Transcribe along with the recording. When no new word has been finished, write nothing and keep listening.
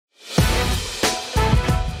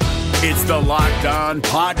It's the Locked On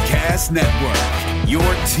Podcast Network, your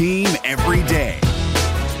team every day.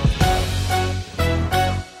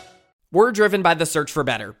 We're driven by the search for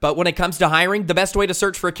better, but when it comes to hiring, the best way to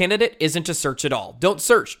search for a candidate isn't to search at all. Don't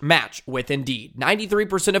search, match with Indeed.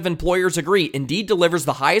 93% of employers agree Indeed delivers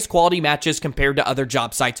the highest quality matches compared to other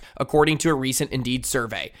job sites, according to a recent Indeed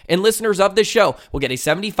survey. And listeners of this show will get a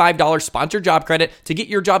 $75 sponsored job credit to get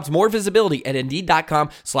your jobs more visibility at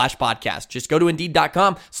Indeed.com/podcast. Just go to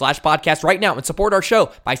Indeed.com/podcast right now and support our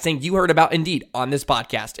show by saying you heard about Indeed on this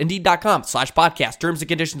podcast. Indeed.com/podcast. Terms and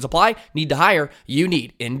conditions apply. Need to hire? You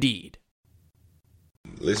need Indeed.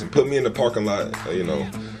 Listen, put me in the parking lot,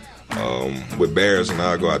 with Bears, and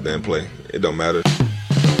I'll go out there and play. It don't matter.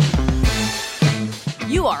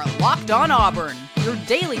 You are Locked On Auburn, your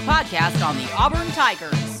daily podcast on the Auburn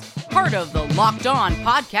Tigers. Part of the Locked On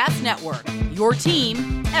Podcast Network, your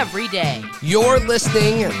team every day. You're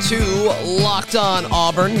listening to Locked On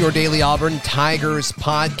Auburn, your daily Auburn Tigers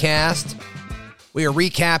podcast. We are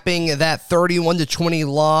recapping that 31-20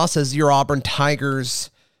 loss as your Auburn Tigers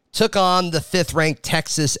took on the 5th-ranked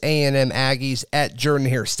Texas A&M Aggies at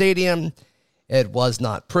Jordan-Hare Stadium. It was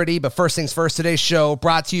not pretty, but first things first, today's show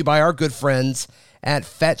brought to you by our good friends at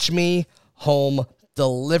Fetch Me Home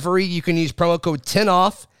Delivery. You can use promo code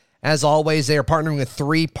 10OFF. As always, they are partnering with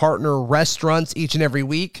 3 partner restaurants each and every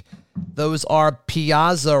week. Those are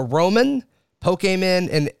Piazza Roman, Pokemon,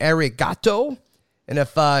 and Arigato. And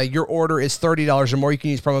if your order is $30 or more, you can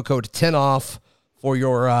use promo code 10OFF. For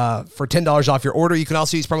 $10 off your order. You can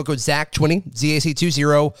also use promo code ZAC20,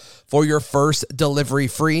 ZAC20, for your first delivery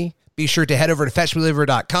free. Be sure to head over to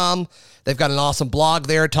fetchmedelivery.com. They've got an awesome blog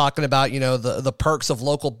there talking about, the perks of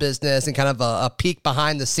local business and kind of a peek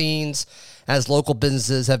behind the scenes as local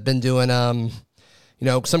businesses have been doing,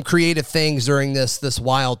 some creative things during this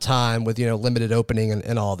wild time with, limited opening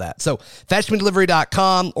and all that. So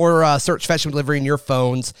fetchmedelivery.com or search Fetch Me Delivery in your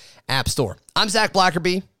phone's app store. I'm Zach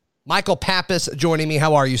Blackerby. Michael Pappas joining me.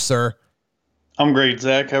 How are you, sir? I'm great,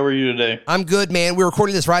 Zach. How are you today? I'm good, man. We're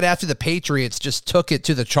recording this right after the Patriots just took it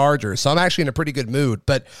to the Chargers, so I'm actually in a pretty good mood.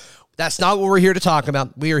 But that's not what we're here to talk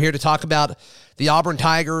about. We are here to talk about the Auburn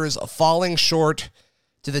Tigers falling short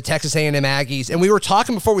to the Texas A&M Aggies. And we were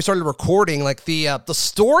talking before we started recording, like the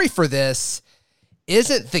story for this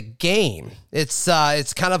isn't the game. It's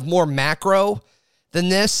kind of more macro than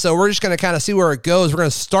this, so we're just going to kind of see where it goes. We're going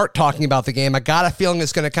to start talking about the game. I got a feeling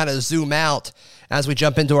it's going to kind of zoom out as we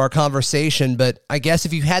jump into our conversation, but I guess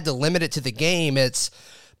if you had to limit it to the game, it's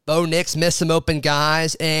Bo Nix missed some open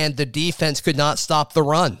guys, and the defense could not stop the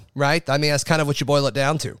run, right? I mean, that's kind of what you boil it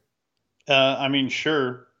down to.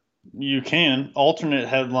 Sure, you can. Alternate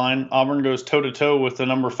headline, Auburn goes toe-to-toe with the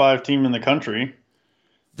number 5 team in the country.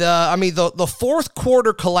 The fourth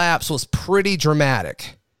quarter collapse was pretty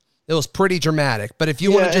dramatic. It was pretty dramatic. But if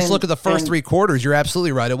you want to just look at the first 3 quarters, you're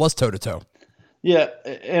absolutely right. It was toe-to-toe. Yeah,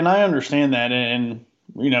 and I understand that. And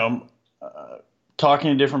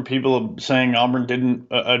talking to different people saying Auburn didn't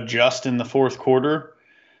adjust in the fourth quarter.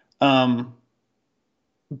 But,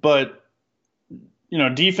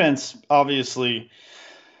 defense, obviously,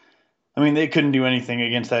 they couldn't do anything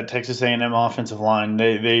against that Texas A&M offensive line.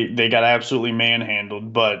 They got absolutely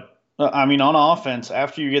manhandled. But, on offense,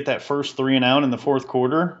 after you get that first 3 and out in the fourth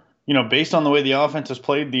quarter, based on the way the offense has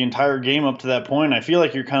played the entire game up to that point, I feel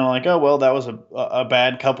like you're kind of like, oh, well, that was a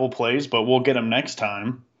bad couple plays, but we'll get them next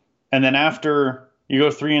time. And then after you go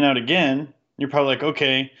 3 and out again, you're probably like,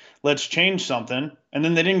 okay, let's change something. And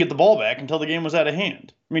then they didn't get the ball back until the game was out of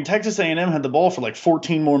hand. Texas A&M had the ball for like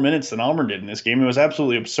 14 more minutes than Auburn did in this game. It was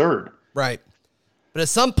absolutely absurd. Right. But at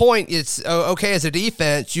some point, it's okay as a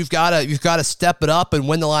defense, you've got to step it up and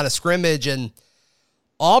win the line of scrimmage. And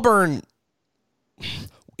Auburn,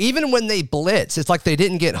 even when they blitz, it's like they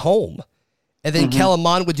didn't get home. And then Kellen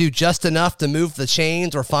Mond would do just enough to move the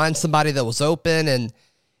chains or find somebody that was open. And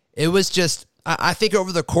it was just, I think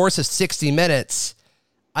over the course of 60 minutes,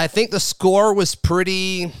 I think the score was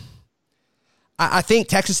pretty, I think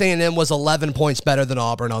Texas A&M was 11 points better than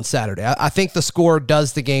Auburn on Saturday. I think the score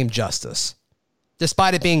does the game justice,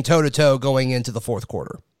 despite it being toe-to-toe going into the fourth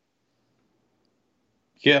quarter.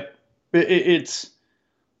 Yeah,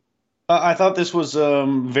 I thought this was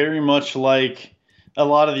very much like a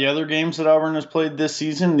lot of the other games that Auburn has played this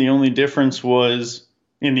season. The only difference was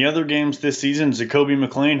in the other games this season, Zacoby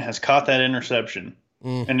McClain has caught that interception.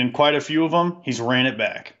 And in quite a few of them, he's ran it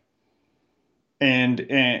back.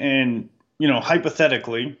 And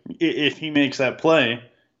hypothetically, if he makes that play,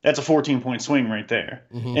 that's a 14-point swing right there.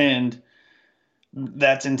 And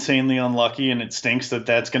that's insanely unlucky, and it stinks that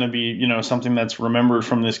that's going to be, something that's remembered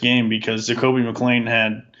from this game, because Zacoby McClain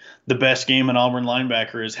had the best game an Auburn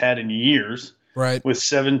linebacker has had in years. with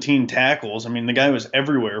 17 tackles. I mean, the guy was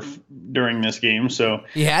everywhere during this game. So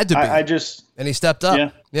he had to be. And he stepped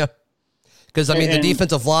up. Yeah. Because, I mean, the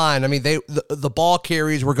defensive line, I mean, the ball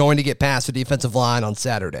carries were going to get past the defensive line on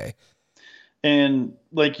Saturday. And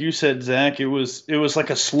like you said, Zach, it was like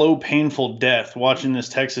a slow, painful death watching this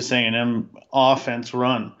Texas A&M offense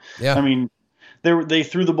run. Yeah. I mean, they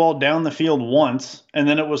threw the ball down the field once, and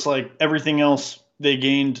then it was like everything else they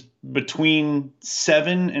gained between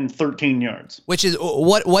 7 and 13 yards. Which is,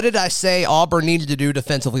 what did I say Auburn needed to do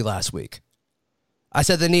defensively last week? I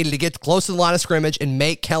said they needed to get close to the line of scrimmage and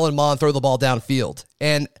make Kellen Mond throw the ball downfield.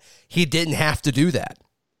 And he didn't have to do that.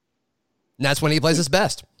 And that's when he plays his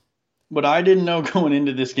best. But I didn't know going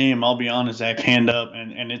into this game, I'll be honest, Zach, hand up,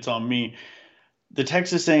 and it's on me. The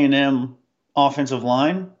Texas A&M offensive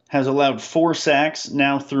line has allowed 4 sacks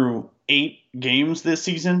now through 8 games this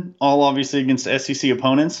season, all obviously against SEC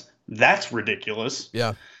opponents. That's ridiculous.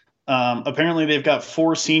 Yeah. Apparently they've got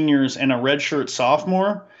 4 seniors and a redshirt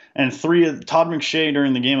sophomore, and Todd McShay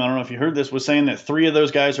during the game, I don't know if you heard this, was saying that 3 of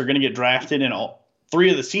those guys are going to get drafted, and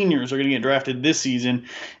 3 of the seniors are going to get drafted this season,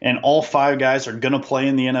 and all 5 guys are going to play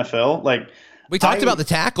in the NFL. Like, we talked about the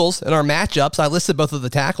tackles in our matchups. I listed both of the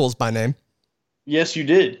tackles by name. Yes, you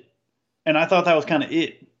did. And I thought that was kind of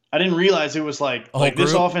it. I didn't realize it was like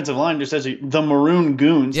this offensive line just says the Maroon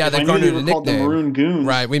Goons. Yeah, they were called the Maroon Goons.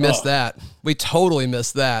 Right, we missed that. We totally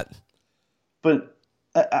missed that. But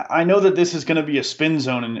I know that this is going to be a spin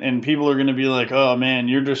zone, and people are going to be like, oh, man,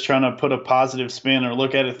 you're just trying to put a positive spin or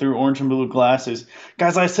look at it through orange and blue glasses.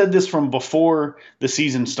 Guys, I said this from before the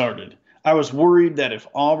season started. I was worried that if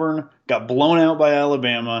Auburn got blown out by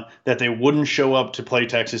Alabama, that they wouldn't show up to play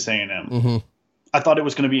Texas A&M. Mm-hmm. I thought it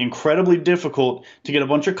was going to be incredibly difficult to get a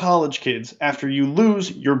bunch of college kids, after you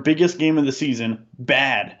lose your biggest game of the season,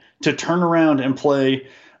 bad, to turn around and play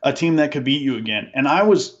a team that could beat you again. And I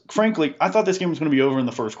thought this game was going to be over in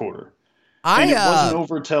the first quarter. And it wasn't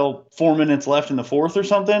over till 4 minutes left in the fourth or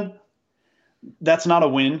something. That's not a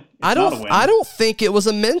win. I don't think it was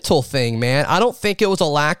a mental thing, man. I don't think it was a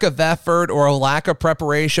lack of effort or a lack of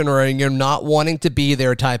preparation or you're not wanting to be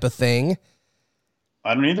there type of thing.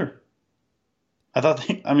 I don't either.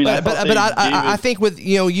 I think with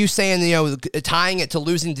you saying tying it to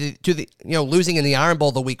losing losing in the Iron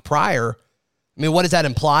Bowl the week prior. I mean, what does that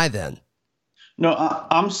imply then? No,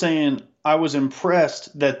 I'm saying I was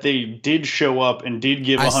impressed that they did show up and did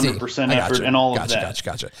give 100% effort and all of that.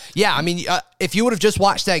 Gotcha. Yeah, I mean, if you would have just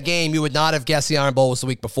watched that game, you would not have guessed the Iron Bowl was the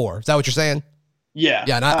week before. Is that what you're saying? Yeah.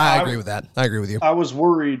 Yeah, and I agree with that. I agree with you. I was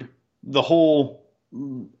worried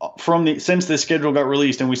since this schedule got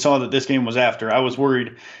released and we saw that this game was after, I was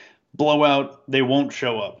worried blowout, they won't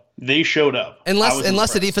show up. They showed up.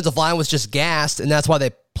 Unless the defensive line was just gassed and that's why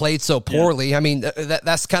they played so poorly. Yeah. I mean,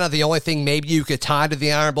 that's kind of the only thing maybe you could tie to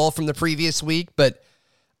the Iron Bowl from the previous week. But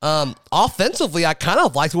offensively, I kind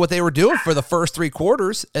of liked what they were doing for the first 3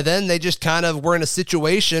 quarters. And then they just kind of were in a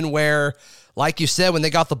situation where, like you said, when they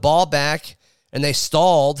got the ball back and they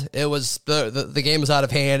stalled, it was the game was out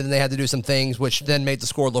of hand and they had to do some things which then made the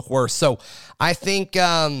score look worse. So I think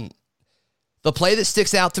the play that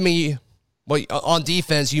sticks out to me, on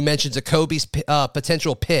defense, you mentioned Jacoby's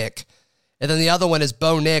potential pick. And then the other one is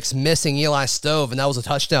Bo Nix missing Eli Stove, and that was a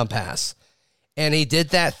touchdown pass. And he did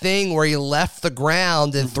that thing where he left the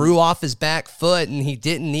ground and threw off his back foot, and he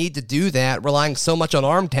didn't need to do that, relying so much on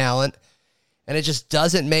arm talent. And it just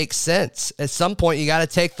doesn't make sense. At some point, you got to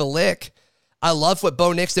take the lick. I love what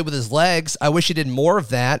Bo Nix did with his legs. I wish he did more of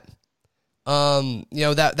that.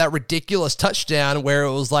 That ridiculous touchdown where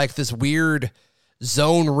it was like this weird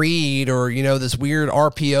zone read or, this weird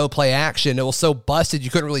RPO play action. It was so busted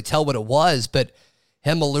you couldn't really tell what it was, but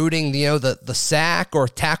him eluding, the sack or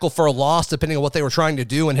tackle for a loss, depending on what they were trying to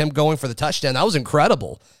do, and him going for the touchdown, that was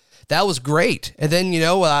incredible. That was great. And then,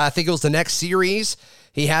 I think it was the next series,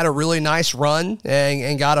 he had a really nice run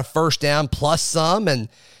and got a first down plus some. And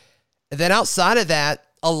then outside of that,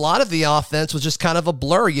 a lot of the offense was just kind of a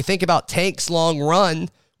blur. You think about Tank's long run,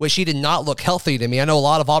 which he did not look healthy to me. I know a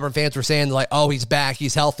lot of Auburn fans were saying, like, oh, he's back,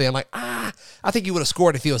 he's healthy. I'm like, I think he would have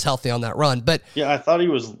scored if he was healthy on that run. But yeah, I thought he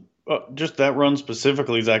was, just that run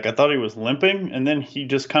specifically, Zach, I thought he was limping, and then he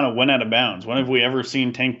just kind of went out of bounds. When have we ever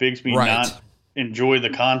seen Tank Bigsby not enjoy the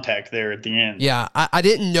contact there at the end? Yeah, I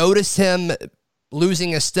didn't notice him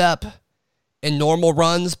losing a step in normal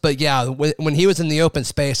runs, but yeah, when he was in the open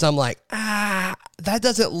space, I'm like, that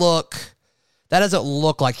doesn't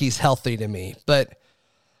look like he's healthy to me. But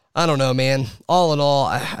I don't know, man. All in all,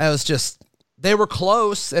 I was just, they were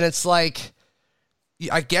close, and it's like,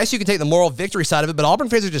 I guess you can take the moral victory side of it, but Auburn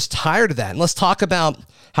fans are just tired of that. And let's talk about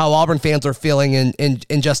how Auburn fans are feeling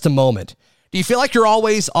in just a moment. Do you feel like you're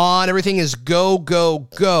always on? Everything is go, go,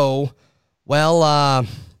 go. Well, a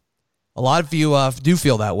lot of you do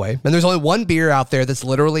feel that way. And there's only one beer out there that's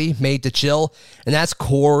literally made to chill, and that's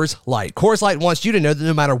Coors Light. Coors Light wants you to know that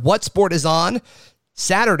no matter what sport is on,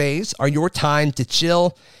 Saturdays are your time to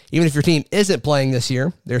chill. Even if your team isn't playing this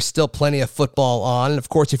year, there's still plenty of football on. And of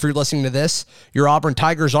course, if you're listening to this, your Auburn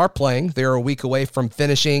Tigers are playing. They're a week away from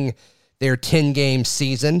finishing their 10-game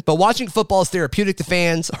season. But watching football is therapeutic to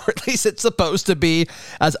fans, or at least it's supposed to be,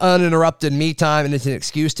 as uninterrupted me time, and it's an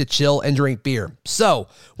excuse to chill and drink beer. So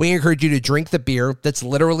we encourage you to drink the beer that's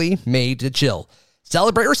literally made to chill.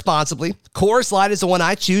 Celebrate responsibly. Coors Light is the one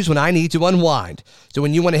I choose when I need to unwind. So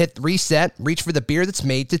when you want to hit reset, reach for the beer that's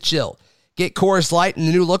made to chill. Get Coors Light in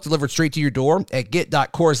the new look delivered straight to your door at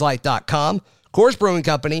get.coorslight.com. Coors Brewing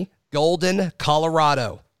Company, Golden,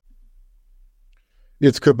 Colorado.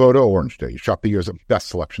 It's Kubota Orange Day. Shop the year's best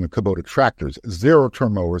selection of Kubota tractors,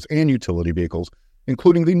 zero-turn mowers, and utility vehicles,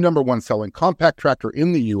 including the #1 selling compact tractor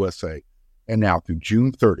in the USA. And now through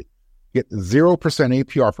June 30, get 0%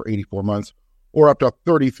 APR for 84 months or up to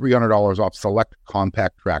 $3,300 off select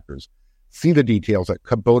compact tractors. See the details at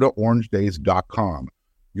KubotaOrangeDays.com.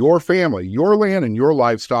 Your family, your land, and your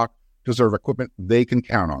livestock deserve equipment they can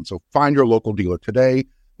count on. So find your local dealer today.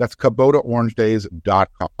 That's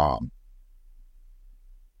KubotaOrangeDays.com.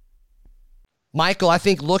 Michael, I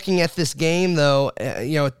think looking at this game, though,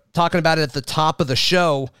 talking about it at the top of the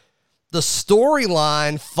show, the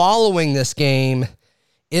storyline following this game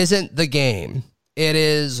isn't the game. It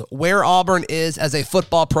is where Auburn is as a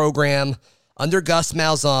football program under Gus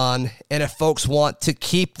Malzahn, and if folks want to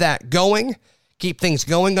keep that going, keep things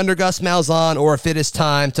going under Gus Malzahn, or if it is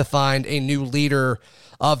time to find a new leader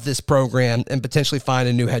of this program and potentially find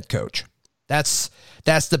a new head coach. That's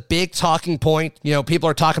the big talking point. People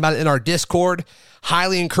are talking about it in our Discord.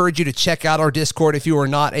 Highly encourage you to check out our Discord if you are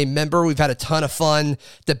not a member. We've had a ton of fun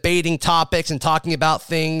debating topics and talking about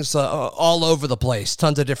things all over the place,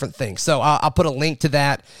 tons of different things. So I'll put a link to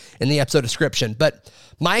that in the episode description. But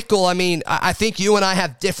Michael, I think you and I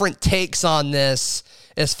have different takes on this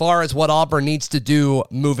as far as what Auburn needs to do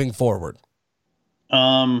moving forward.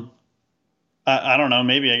 I don't know.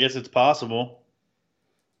 Maybe. I guess it's possible.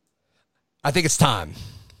 I think it's time.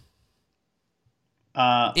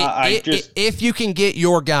 If you can get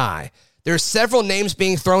your guy, there's several names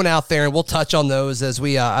being thrown out there, and we'll touch on those as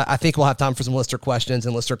we. I think we'll have time for some listener questions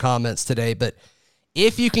and listener comments today. But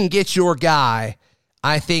if you can get your guy,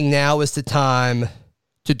 I think now is the time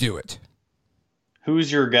to do it.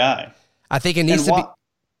 Who's your guy? I think it needs to be.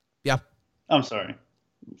 Yeah. I'm sorry.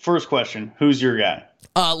 First question: who's your guy?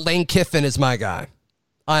 Lane Kiffin is my guy.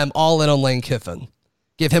 I am all in on Lane Kiffin.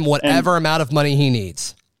 Give him whatever amount of money he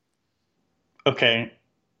needs. Okay.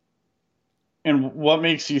 And what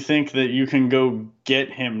makes you think that you can go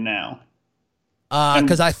get him now?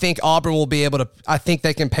 Because I think Auburn will be able to. I think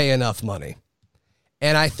they can pay enough money.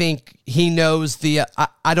 And I think he knows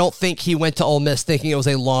I don't think he went to Ole Miss thinking it was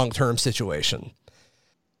a long-term situation.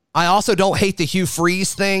 I also don't hate the Hugh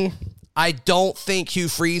Freeze thing. I don't think Hugh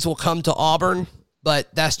Freeze will come to Auburn,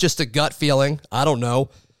 but that's just a gut feeling. I don't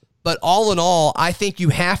know. But all in all, I think you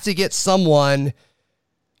have to get someone.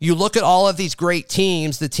 You look at all of these great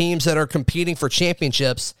teams, the teams that are competing for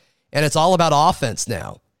championships, and it's all about offense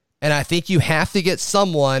now. And I think you have to get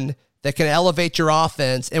someone that can elevate your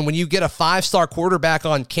offense. And when you get a 5-star quarterback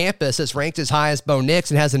on campus that's ranked as high as Bo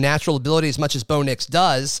Nix and has a natural ability as much as Bo Nix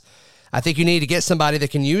does, I think you need to get somebody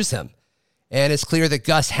that can use him. And it's clear that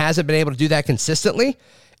Gus hasn't been able to do that consistently.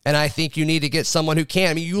 And I think you need to get someone who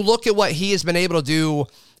can. You look at what he has been able to do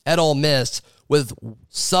at Ole Miss with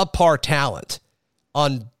subpar talent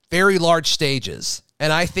on very large stages.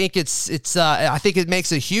 And I think I think it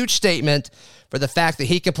makes a huge statement for the fact that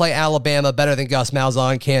he can play Alabama better than Gus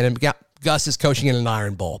Malzahn can, and Gus is coaching in an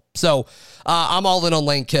Iron Bowl. So I'm all in on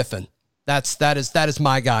Lane Kiffin. That is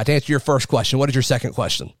my guy. To answer your first question, what is your second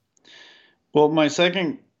question? Well, my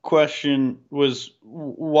second question was,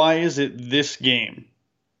 why is it this game?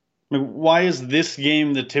 Why is this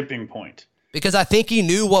game the tipping point? Because I think he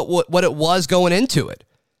knew what it was going into it.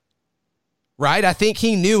 Right? I think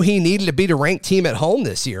he knew he needed to beat a ranked team at home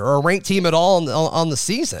this year, or a ranked team at all on the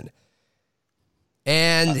season.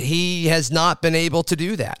 And he has not been able to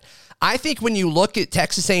do that. I think when you look at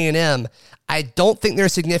Texas A&M, I don't think they're a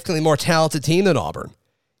significantly more talented team than Auburn.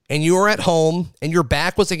 And you were at home, and your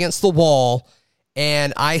back was against the wall.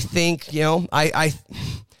 And I think, I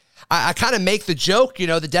kind of make the joke,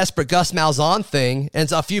 the desperate Gus Malzahn thing.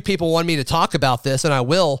 And a few people want me to talk about this, and I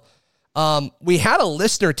will. We had a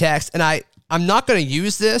listener text, and I'm not going to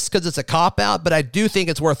use this because it's a cop-out, but I do think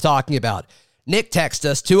it's worth talking about. Nick texted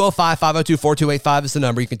us, 205-502-4285 is the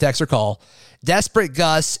number. You can text or call. Desperate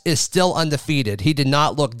Gus is still undefeated. He did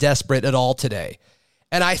not look desperate at all today.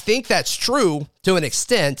 And I think that's true to an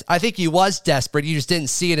extent. I think he was desperate. You just didn't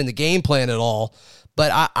see it in the game plan at all.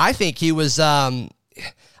 But I think he was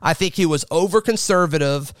over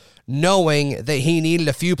conservative, knowing that he needed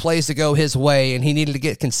a few plays to go his way and he needed to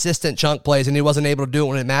get consistent chunk plays, and he wasn't able to do it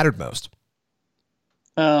when it mattered most.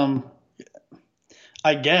 I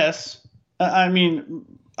guess.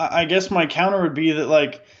 I guess my counter would be that,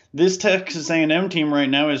 like, this Texas A&M team right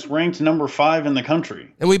now is ranked number 5 in the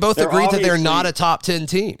country. And we both agreed that they're not a top 10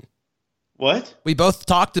 team. What? We both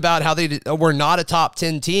talked about how they were not a top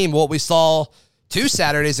 10 team, what we saw 2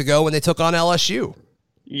 Saturdays ago when they took on LSU.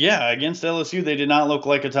 Yeah, against LSU, they did not look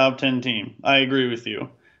like a top 10 team. I agree with you.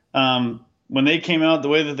 When they came out, the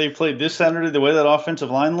way that they played this Saturday, the way that offensive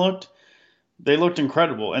line looked, they looked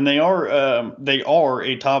incredible. And they are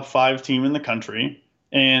a top 5 team in the country.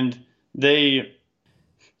 And they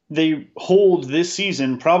hold this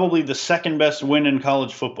season probably the second best win in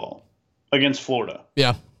college football against Florida.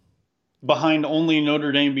 Yeah. Behind only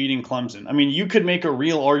Notre Dame beating Clemson. I mean, you could make a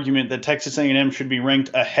real argument that Texas A&M should be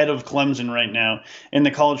ranked ahead of Clemson right now in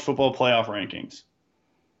the college football playoff rankings.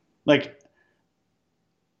 Like,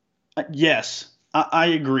 yes, I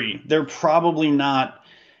agree. They're probably not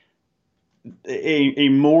a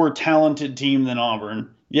more talented team than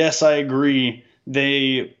Auburn. Yes, I agree.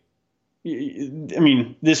 This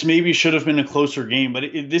maybe should have been a closer game, but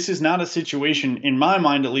this is not a situation, in my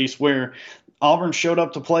mind at least, where Auburn showed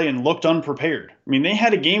up to play and looked unprepared. I mean, they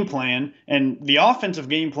had a game plan, and the offensive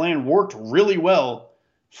game plan worked really well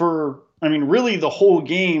for, really the whole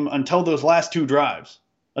game until those last 2 drives.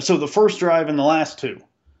 So the first drive and the last 2.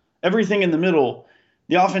 Everything in the middle,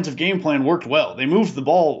 the offensive game plan worked well. They moved the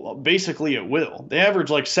ball basically at will. They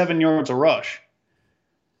averaged like 7 yards a rush.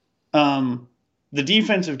 The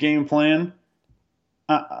defensive game plan,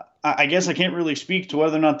 I guess I can't really speak to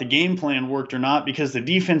whether or not the game plan worked or not, because the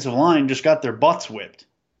defensive line just got their butts whipped.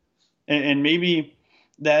 And maybe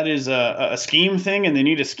that is a scheme thing, and they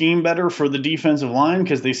need to scheme better for the defensive line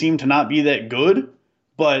because they seem to not be that good.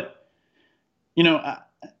 But,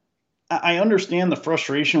 I understand the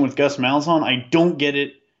frustration with Gus Malzahn. I don't get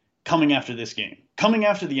it coming after this game. Coming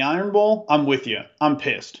after the Iron Bowl, I'm with you. I'm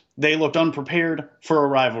pissed. They looked unprepared for a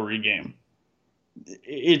rivalry game.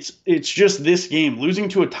 It's just this game. Losing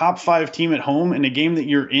to a top 5 team at home in a game that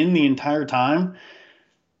you're in the entire time,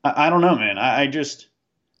 I don't know, man.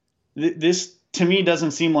 This to me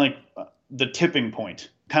doesn't seem like the tipping point,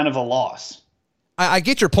 kind of a loss. I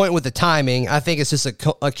get your point with the timing. I think it's just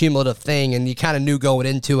a cumulative thing, and you kind of knew going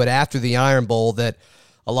into it after the Iron Bowl that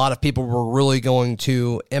a lot of people were really going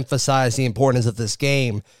to emphasize the importance of this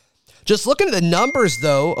game. Just looking at the numbers,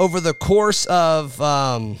 though, over the course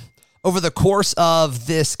of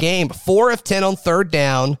this game, 4 of 10 on third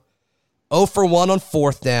down, 0 for 1 on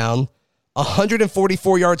fourth down,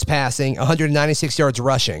 144 yards passing, 196 yards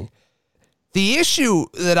rushing. The issue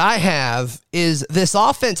that I have is this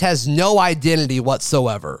offense has no identity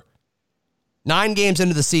whatsoever. 9 games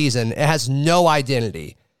into the season, it has no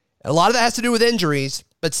identity. A lot of that has to do with injuries,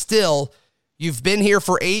 but still, you've been here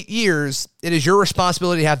for 8 years. It is your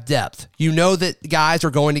responsibility to have depth. You know that guys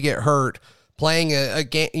are going to get hurt playing a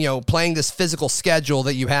game, playing this physical schedule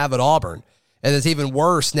that you have at Auburn. And it's even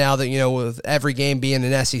worse now that, with every game being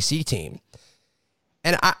an SEC team.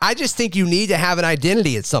 And I just think you need to have an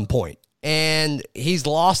identity at some point. And he's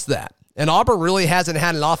lost that. And Auburn really hasn't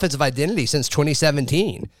had an offensive identity since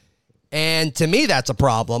 2017. And to me, that's a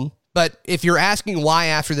problem. But if you're asking why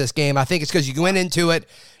after this game, I think it's because you went into it,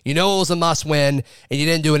 it was a must-win, and you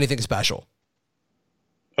didn't do anything special.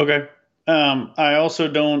 Okay. I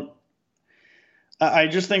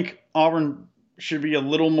just think Auburn should be a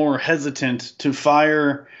little more hesitant to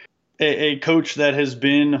fire a coach that has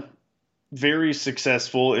been very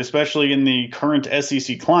successful, especially in the current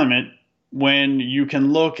SEC climate, when you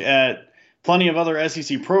can look at plenty of other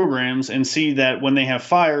SEC programs and see that when they have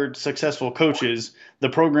fired successful coaches, the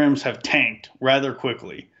programs have tanked rather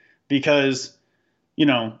quickly because, you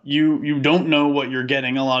don't know what you're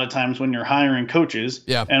getting a lot of times when you're hiring coaches.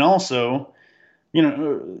 Yeah. And also,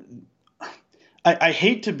 I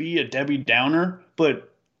hate to be a Debbie Downer, but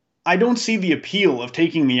I don't see the appeal of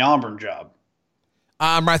taking the Auburn job.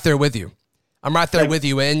 I'm right there with you.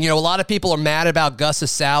 And, a lot of people are mad about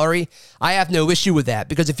Gus's salary. I have no issue with that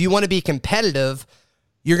because if you want to be competitive,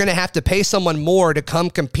 you're going to have to pay someone more to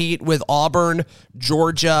come compete with Auburn,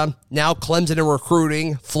 Georgia, now Clemson in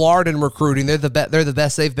recruiting, Florida in recruiting. They're the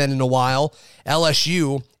best they've been in a while.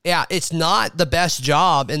 LSU Yeah, it's not the best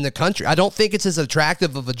job in the country. I don't think it's as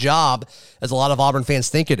attractive of a job as a lot of Auburn fans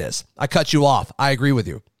think it is. I cut you off. I agree with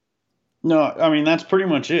you. No, I mean, that's pretty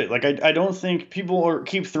much it. Like, I don't think people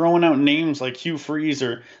keep throwing out names like Hugh Freeze,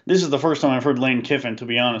 or this is the first time I've heard Lane Kiffin, to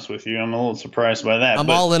be honest with you. I'm a little surprised by that. I'm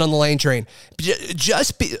all in on the Lane train.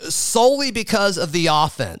 Solely because of the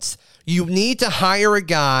offense. You need to hire a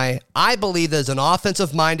guy, I believe, as an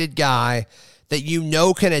offensive-minded guy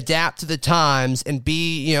that can adapt to the times and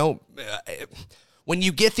be, when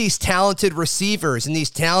you get these talented receivers and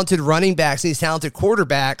these talented running backs and these talented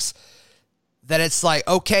quarterbacks, that it's like,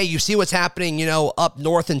 okay, you see what's happening, up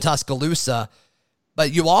north in Tuscaloosa,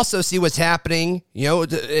 but you also see what's happening,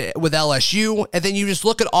 with LSU. And then you just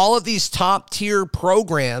look at all of these top tier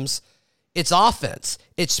programs. It's offense.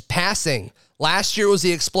 It's passing. Last year was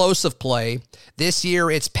the explosive play. This year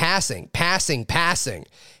it's passing.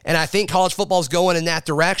 And I think college football is going in that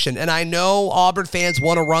direction. And I know Auburn fans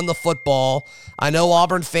want to run the football. I know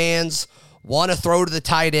Auburn fans want to throw to the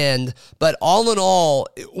tight end. But all in all,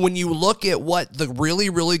 when you look at what the really,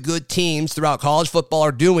 really good teams throughout college football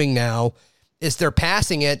are doing now, is they're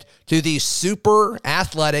passing it to these super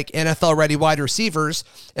athletic NFL-ready wide receivers.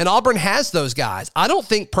 And Auburn has those guys. I don't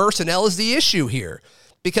think personnel is the issue here.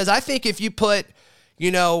 Because I think if you put,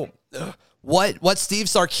 what Steve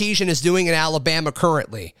Sarkisian is doing in Alabama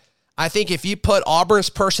currently, I think if you put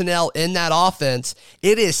Auburn's personnel in that offense,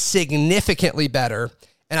 it is significantly better.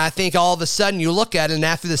 And I think all of a sudden you look at it, and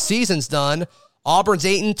after the season's done, Auburn's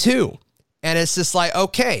 8-2. And it's just like,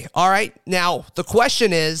 okay, all right. Now, the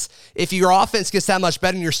question is, if your offense gets that much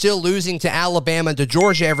better and you're still losing to Alabama and to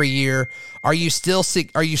Georgia every year, are you still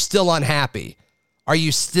unhappy? Are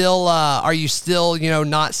you still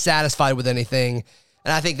not satisfied with anything?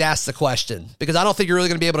 And I think that's the question, because I don't think you're really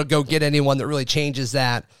going to be able to go get anyone that really changes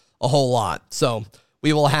that a whole lot. So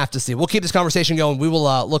we will have to see. We'll keep this conversation going. We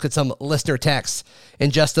will look at some listener texts in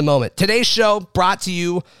just a moment. Today's show brought to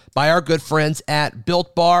you by our good friends at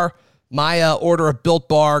Built Bar. My order of Built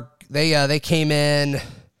Bar, they came in,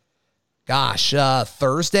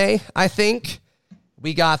 Thursday, I think.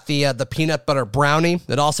 We got the peanut butter brownie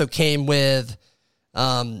that also came with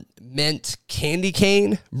mint candy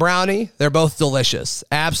cane brownie. They're both delicious,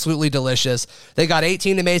 absolutely delicious. They got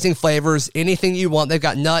 18 amazing flavors, anything you want. They've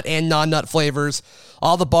got nut and non-nut flavors.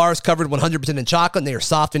 All the bars covered 100% in chocolate, and they are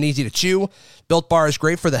soft and easy to chew. Built Bar is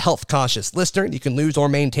great for the health-conscious listener. You can lose or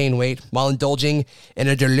maintain weight while indulging in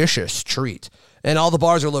a delicious treat. And all the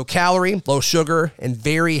bars are low calorie, low sugar, and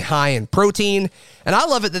very high in protein. And I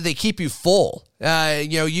love it that they keep you full.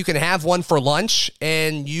 You can have one for lunch,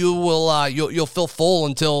 and you'll feel full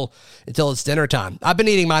until it's dinner time. I've been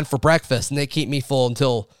eating mine for breakfast, and they keep me full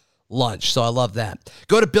until lunch. So I love that.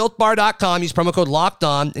 Go to BuiltBar.com, use promo code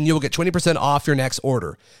LOCKEDON, and you will get 20% off your next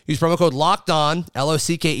order. Use promo code LOCKEDON,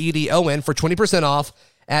 LOCKEDON, for 20% off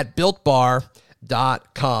at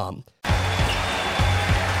BuiltBar.com.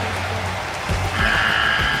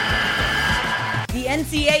 The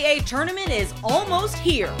NCAA tournament is almost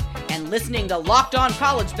here, and listening to Locked On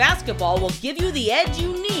College Basketball will give you the edge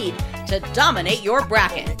you need to dominate your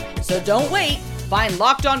bracket. So don't wait. Find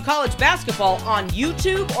Locked On College Basketball on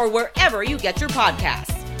YouTube or wherever you get your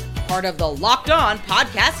podcasts. Part of the Locked On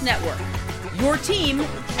Podcast Network. Your team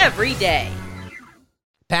every day.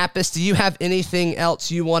 Pappas, do you have anything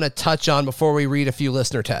else you want to touch on before we read a few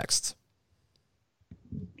listener texts?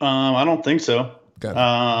 I don't think so. Okay.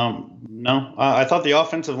 No, I thought the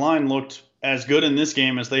offensive line looked as good in this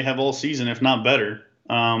game as they have all season, if not better.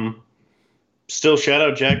 Still, shout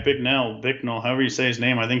out Jack Bicknell, however you say his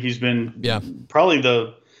name. I think he's been probably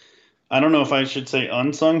I don't know if I should say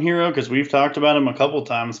unsung hero, because we've talked about him a couple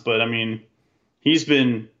times, but I mean, he's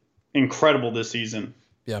been incredible this season.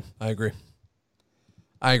 Yeah, I agree.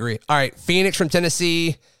 All right, Phoenix from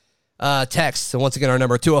Tennessee text. So once again, our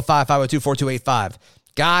number 205-502-4285.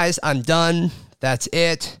 Guys, I'm done. That's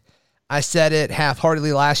it. I said it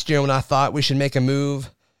half-heartedly last year when I thought we should make a move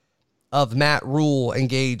of Matt Rule and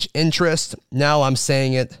gauge interest. Now I'm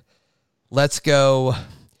saying it. Let's go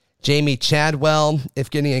Jamie Chadwell. If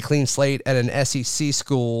getting a clean slate at an SEC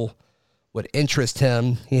school would interest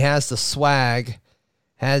him. He has the swag,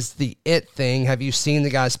 has the it thing. Have you seen the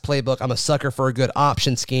guy's playbook? I'm a sucker for a good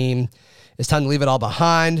option scheme. It's time to leave it all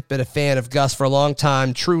behind. Been a fan of Gus for a long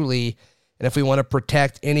time, truly. And if we want to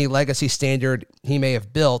protect any legacy standard he may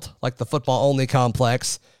have built, like the football-only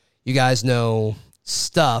complex, you guys know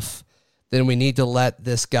stuff, then we need to let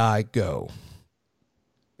this guy go.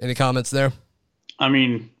 Any comments there? I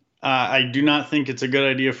mean, I do not think it's a good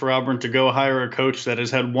idea for Auburn to go hire a coach that has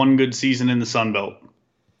had one good season in the Sun Belt.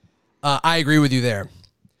 I agree with you there.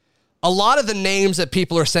 A lot of the names that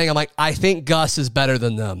people are saying, I'm like, I think Gus is better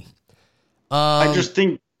than them. I just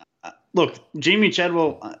think, look, Jamie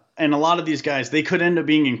Chadwell and a lot of these guys, they could end up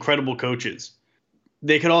being incredible coaches.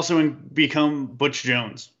 They could also become Butch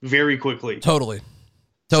Jones very quickly. Totally.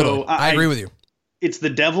 So I agree with you. It's the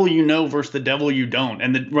devil you know versus the devil you don't.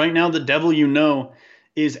 And right now, the devil you know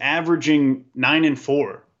is averaging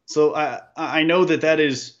 9-4. So I know that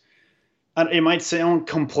is, it might sound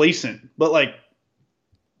complacent, but like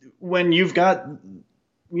when you've got,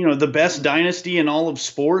 the best dynasty in all of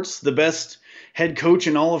sports, the best head coach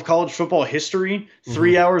in all of college football history,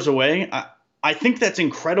 3 hours away, I think that's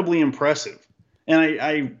incredibly impressive. And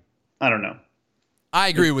I don't know. I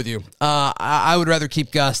agree with you. I would rather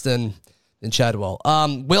keep Gus than Chadwell.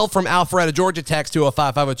 Will from Alpharetta, Georgia, text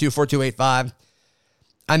 205-502-4285.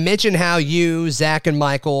 I mentioned how you, Zach, and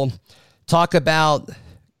Michael talk about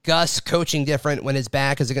Gus coaching different when his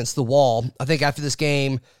back is against the wall. I think after this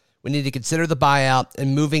game, we need to consider the buyout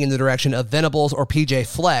and moving in the direction of Venables or PJ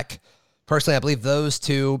Fleck. Personally, I believe those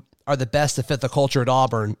two are the best to fit the culture at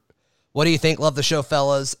Auburn. What do you think? Love the show,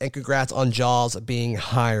 fellas, and congrats on Jaws being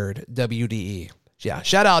hired. WDE. Yeah,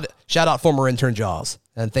 shout out former intern Jaws,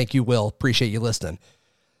 and thank you, Will. Appreciate you listening.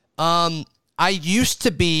 I used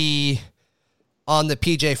to be on the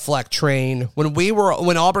PJ Fleck train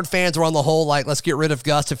when Auburn fans were on the whole like let's get rid of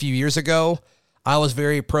Gus a few years ago. I was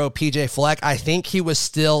very pro PJ Fleck. I think he was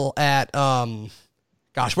still at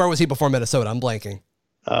where was he before Minnesota? I'm blanking.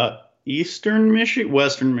 Western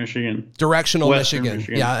Michigan. Directional Michigan.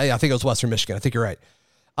 Yeah, I think it was Western Michigan. I think you're right.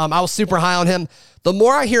 I was super high on him. The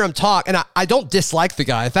more I hear him talk, and I don't dislike the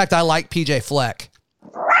guy. In fact, I like PJ Fleck.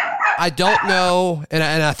 I don't know, and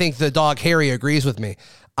I think the dog Harry agrees with me.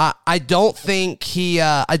 I don't think he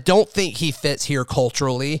fits here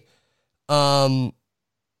culturally. I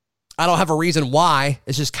don't have a reason why.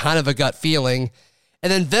 It's just kind of a gut feeling.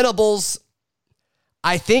 And then Venables,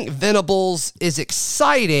 I think Venables is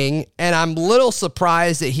exciting, and I'm a little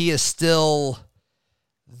surprised that he is still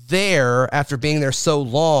there after being there so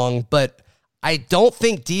long, but I don't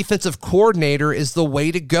think defensive coordinator is the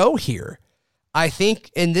way to go here. I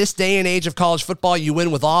think in this day and age of college football, you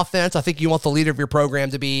win with offense. I think you want the leader of your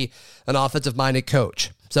program to be an offensive-minded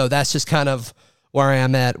coach. So that's just kind of where I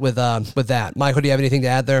am at with that. Michael, do you have anything to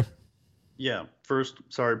add there? Yeah. First,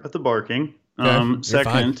 sorry about the barking. Okay,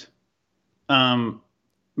 second,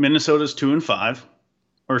 Minnesota's 2-5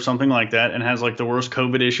 or something like that, and has like the worst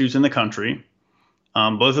COVID issues in the country.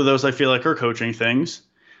 Both of those I feel like are coaching things.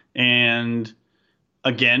 And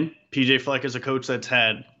again, PJ Fleck is a coach that's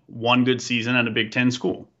had one good season at a Big Ten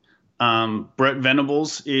school. Brett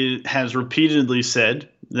Venables has repeatedly said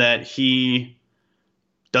that he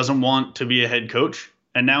doesn't want to be a head coach,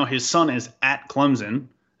 and now his son is at Clemson.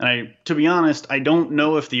 And to be honest, I don't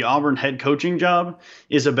know if the Auburn head coaching job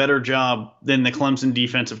is a better job than the Clemson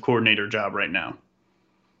defensive coordinator job right now.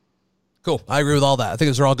 Cool. I agree with all that. I think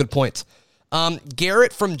those are all good points.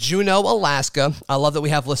 Garrett from Juneau, Alaska. I love that we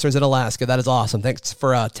have listeners in Alaska. That is awesome. Thanks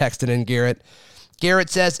for texting in, Garrett. Garrett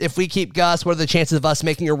says, if we keep Gus, what are the chances of us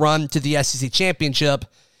making a run to the SEC championship?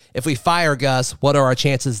 If we fire Gus, what are our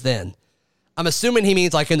chances then? I'm assuming he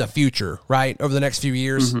means like in the future, right? Over the next few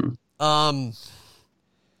years. Mm-hmm.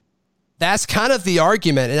 That's kind of the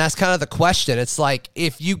argument, and that's kind of the question. It's like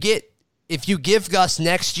if you give Gus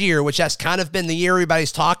next year, which has kind of been the year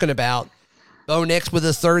everybody's talking about, Bo Nix with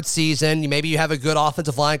his third season, maybe you have a good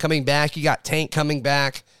offensive line coming back, you got Tank coming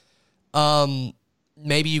back,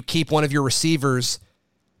 maybe you keep one of your receivers.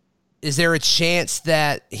 Is there a chance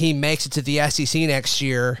that he makes it to the SEC next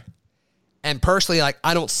year? And personally, like,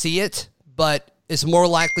 I don't see it, but it's more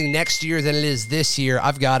likely next year than it is this year.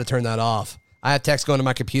 I've got to turn that off. I have text going to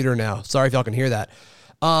my computer now. Sorry if y'all can hear that.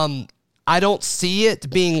 I don't see it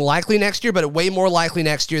being likely next year, but way more likely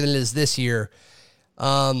next year than it is this year.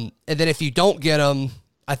 And then if you don't get him,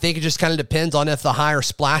 I think it just kind of depends on if the hire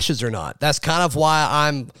splashes or not. That's kind of why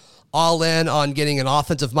I'm all in on getting an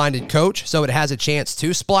offensive-minded coach so it has a chance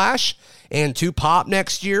to splash and to pop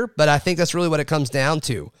next year, but I think that's really what it comes down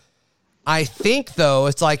to. I think, though,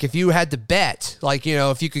 it's like if you had to bet, like,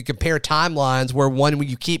 if you could compare timelines where one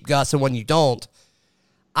you keep Gus and one you don't,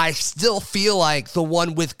 I still feel like the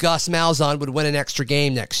one with Gus Malzahn would win an extra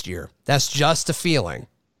game next year. That's just a feeling.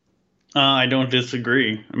 I don't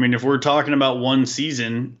disagree. I mean, if we're talking about one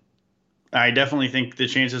season, I definitely think the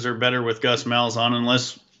chances are better with Gus Malzahn,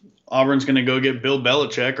 unless Auburn's going to go get Bill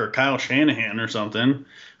Belichick or Kyle Shanahan or something,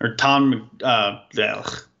 or Sean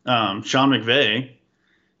McVay,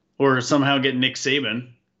 or somehow get Nick Saban.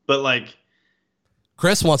 But like,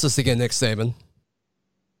 Chris wants us to get Nick Saban.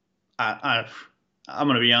 I I'm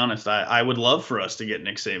going to be honest. I would love for us to get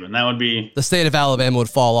Nick Saban. That would be... The state of Alabama would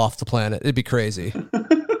fall off the planet. It'd be crazy.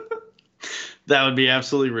 That would be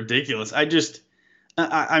absolutely ridiculous. I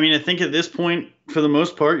think at this point, for the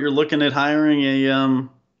most part, you're looking at hiring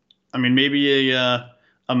maybe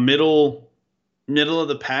a middle of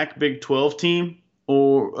the pack Big 12 team,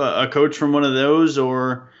 or a coach from one of those,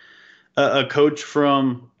 or a coach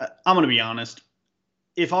from, I'm going to be honest,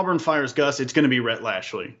 if Auburn fires Gus, it's going to be Rhett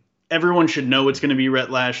Lashley. Everyone should know it's going to be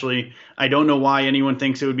Rhett Lashley. I don't know why anyone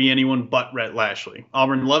thinks it would be anyone but Rhett Lashley.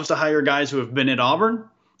 Auburn loves to hire guys who have been at Auburn.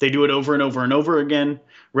 They do it over and over and over again.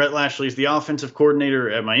 Rhett Lashley is the offensive coordinator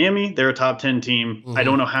at Miami. They're a top 10 team. Mm-hmm. I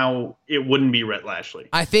don't know how it wouldn't be Rhett Lashley.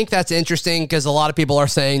 I think that's interesting because a lot of people are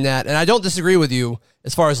saying that, and I don't disagree with you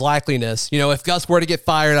as far as likeliness. If Gus were to get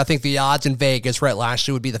fired, I think the odds in Vegas, Rhett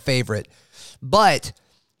Lashley would be the favorite. But,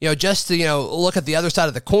 just to, look at the other side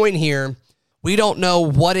of the coin here, we don't know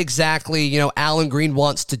what exactly, Alan Green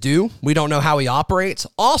wants to do. We don't know how he operates.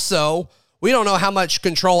 Also, we don't know how much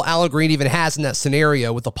control Alan Green even has in that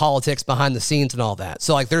scenario with the politics behind the scenes and all that.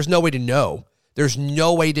 So, there's no way to know. There's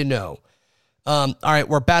no way to know. All right,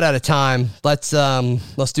 we're about out of time. Let's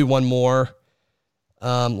do one more.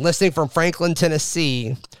 Listening from Franklin,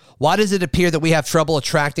 Tennessee. Why does it appear that we have trouble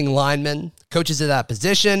attracting linemen, coaches at that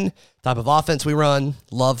position, type of offense we run?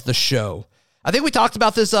 Love the show. I think we talked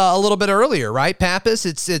about this a little bit earlier, right, Pappas?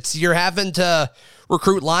 It's you're having to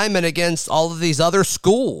recruit linemen against all of these other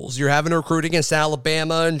schools. You're having to recruit against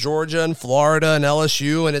Alabama and Georgia and Florida and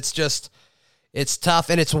LSU, and it's tough.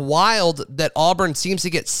 And it's wild that Auburn seems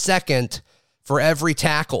to get second for every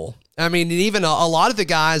tackle. I mean, even a lot of the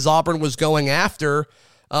guys Auburn was going after,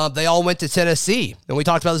 they all went to Tennessee. And we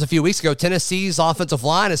talked about this a few weeks ago. Tennessee's offensive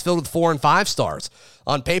line is filled with 4 and 5 stars.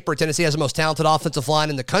 On paper, Tennessee has the most talented offensive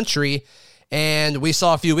line in the country. And we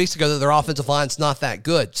saw a few weeks ago that their offensive line's not that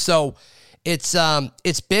good. So it's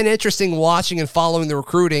been interesting watching and following the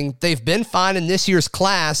recruiting. They've been fine in this year's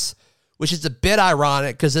class, which is a bit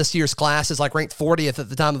ironic because this year's class is ranked 40th at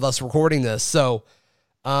the time of us recording this. So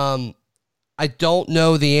I don't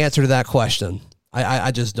know the answer to that question.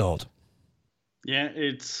 I just don't. Yeah,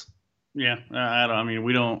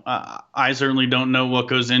 I certainly don't know what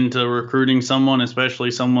goes into recruiting someone,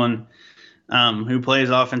 especially someone who plays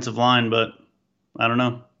offensive line, but I don't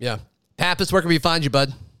know. Yeah. Pappas, where can we find you,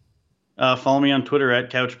 bud? Follow me on Twitter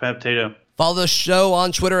at CouchPapTato. Follow the show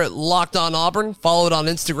on Twitter at Locked On Auburn. Follow it on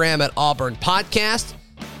Instagram at Auburn Podcast.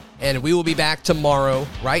 And we will be back tomorrow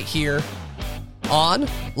right here on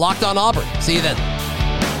Locked On Auburn. See you then.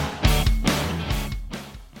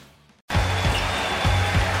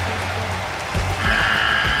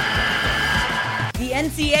 The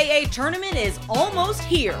NCAA tournament is almost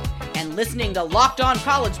here, and listening to Locked On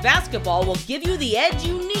College Basketball will give you the edge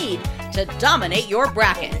you need to dominate your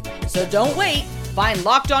bracket. So don't wait. Find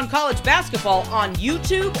Locked On College Basketball on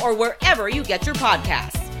YouTube or wherever you get your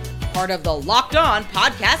podcasts. Part of the Locked On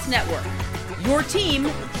Podcast Network. Your team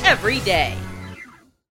every day.